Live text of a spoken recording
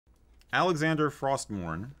Alexander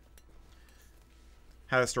Frostmourne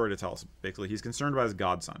had a story to tell us. Basically, he's concerned about his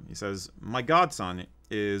godson. He says, "My godson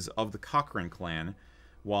is of the Cochrane clan,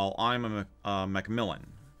 while I'm a Macmillan.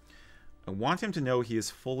 I want him to know he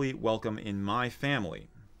is fully welcome in my family.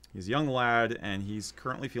 He's a young lad, and he's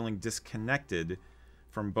currently feeling disconnected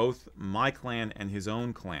from both my clan and his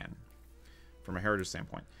own clan, from a heritage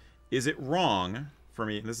standpoint. Is it wrong for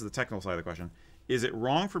me," and this is the technical side of the question, "is it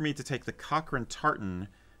wrong for me to take the Cochrane tartan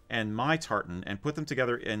and my tartan and put them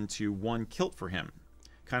together into one kilt for him?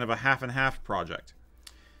 Kind of a half and half project.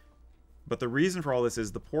 But the reason for all this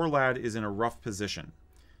is the poor lad is in a rough position.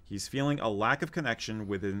 He's feeling a lack of connection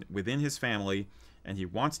within his family, and he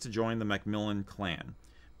wants to join the Macmillan clan.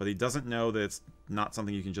 But he doesn't know that it's not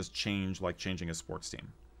something you can just change like changing a sports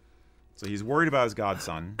team." So he's worried about his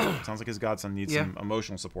godson. Sounds like his godson needs some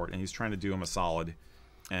emotional support, and he's trying to do him a solid.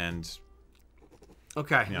 And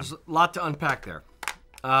okay, there's a lot to unpack there.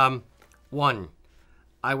 One,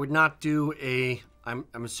 I would not do a. I'm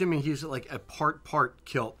assuming he's like a part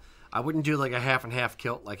kilt. I wouldn't do like a half and half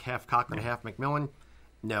kilt, like half Cochrane, half Macmillan.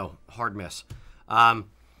 No, hard miss.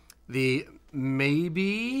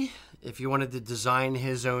 Maybe if you wanted to design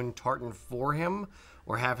his own tartan for him,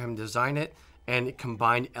 or have him design it and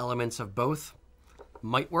combine elements of both,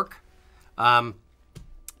 might work.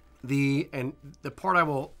 The part I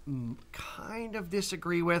will kind of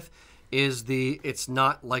disagree with is it's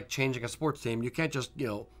not like changing a sports team. You can't just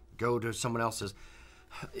go to someone else's.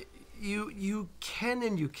 You can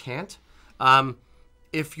and you can't.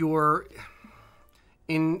 If you're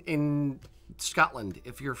in Scotland,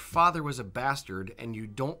 if your father was a bastard and you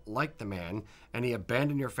don't like the man and he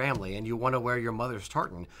abandoned your family and you want to wear your mother's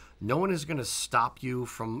tartan, no one is going to stop you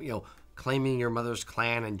from claiming your mother's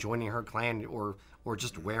clan and joining her clan, or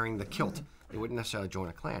just wearing the kilt. They wouldn't necessarily join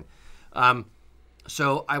a clan.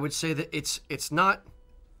 So I would say that it's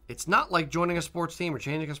not like joining a sports team or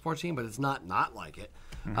changing a sports team, but it's not like it.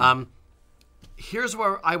 Mm-hmm. Here's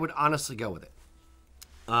where I would honestly go with it.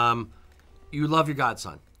 You love your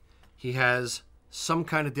godson. He has some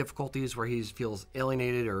kind of difficulties where he feels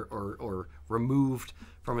alienated or removed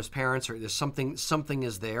from his parents, or there's something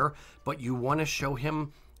is there, but you want to show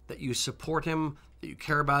him that you support him, that you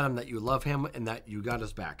care about him, that you love him, and that you got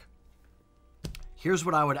his back. Here's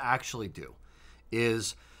what I would actually do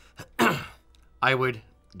is I would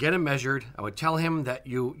get him measured. I would tell him that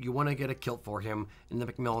you want to get a kilt for him in the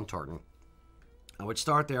Macmillan tartan. I would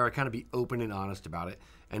start there. I'd kind of be open and honest about it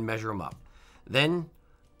and measure him up. Then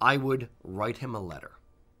I would write him a letter.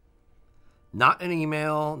 Not an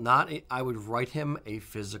email, I would write him a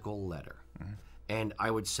physical letter. Mm-hmm. And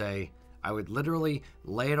I would literally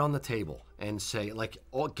lay it on the table and say,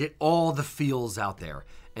 get all the feels out there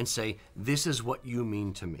and say, this is what you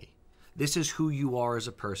mean to me. This is who you are as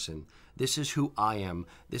a person. This is who I am.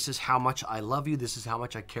 This is how much I love you. This is how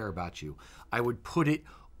much I care about you. I would put it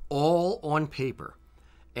all on paper,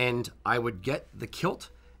 and I would get the kilt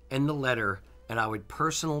and the letter, and I would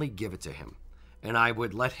personally give it to him, and I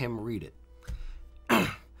would let him read it.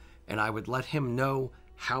 And I would let him know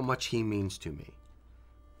how much he means to me.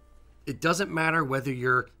 It doesn't matter whether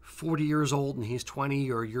you're 40 years old and he's 20,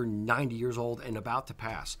 or you're 90 years old and about to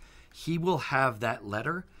pass. He will have that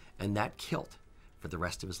letter and that kilt for the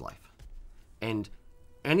rest of his life. And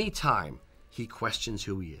anytime he questions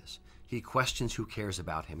who he is, he questions who cares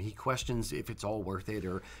about him, he questions if it's all worth it,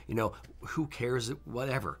 or, who cares,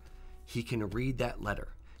 whatever, he can read that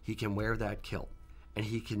letter, he can wear that kilt, and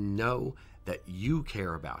he can know that you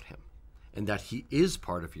care about him, and that he is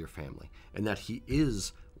part of your family, and that he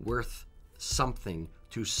is worth something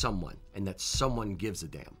to someone, and that someone gives a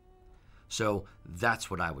damn. So that's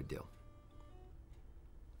what I would do.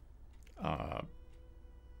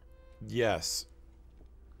 Yes.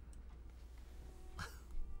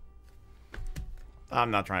 I'm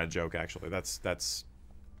not trying to joke, actually. That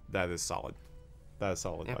is solid. That is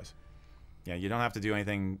solid advice. Yeah, you don't have to do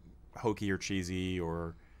anything hokey or cheesy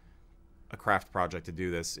or a craft project to do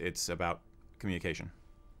this. It's about communication.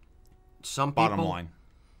 Bottom line.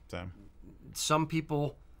 So some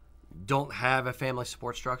people don't have a family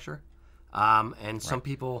support structure, and some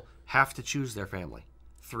people have to choose their family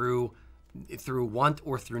through want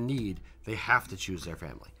or through need. They have to choose their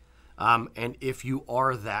family, and if you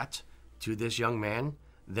are that to this young man,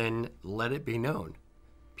 then let it be known.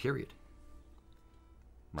 Period.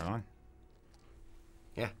 Right on.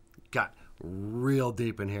 Yeah, got real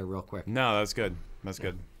deep in here real quick. No, that's good. That's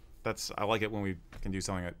good. I like it when we can do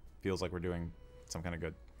something that feels like we're doing some kind of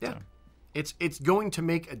good. Yeah. So. It's going to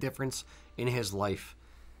make a difference in his life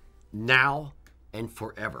now and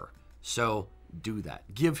forever. So do that.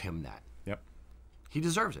 Give him that. Yep. He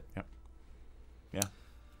deserves it. Yep. Yeah.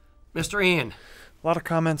 Mr. Ian. A lot of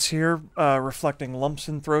comments here reflecting lumps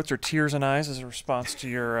in throats or tears in eyes as a response to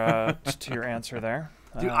your answer there.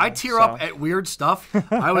 Dude, I tear up at weird stuff.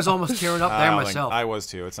 I was almost tearing up there myself. I was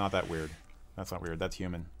too. It's not that weird. That's not weird. That's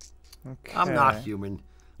human. Okay. I'm not human.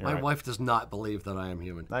 You're My right. wife does not believe that I am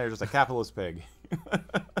human. Now you're just a capitalist pig.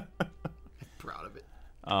 Proud of it.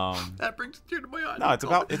 Um, That brings a tear to my eye. no, it's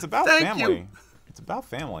about Thank family. you. It's about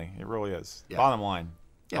family. It really is. Yeah. Bottom line.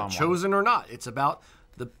 Yeah, Bottom line. chosen or not. It's about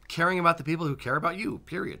caring about the people who care about you,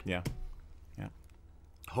 period. Yeah. Yeah.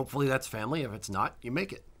 Hopefully that's family. If it's not, you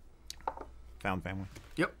make it. Found family.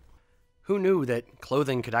 Yep. Who knew that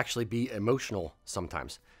clothing could actually be emotional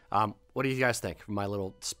sometimes? What do you guys think? My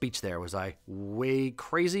little speech there, was I way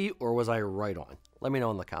crazy or was I right on? Let me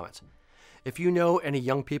know in the comments. If you know any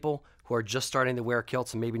young people who are just starting to wear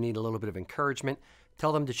kilts and maybe need a little bit of encouragement,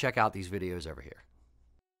 tell them to check out these videos over here.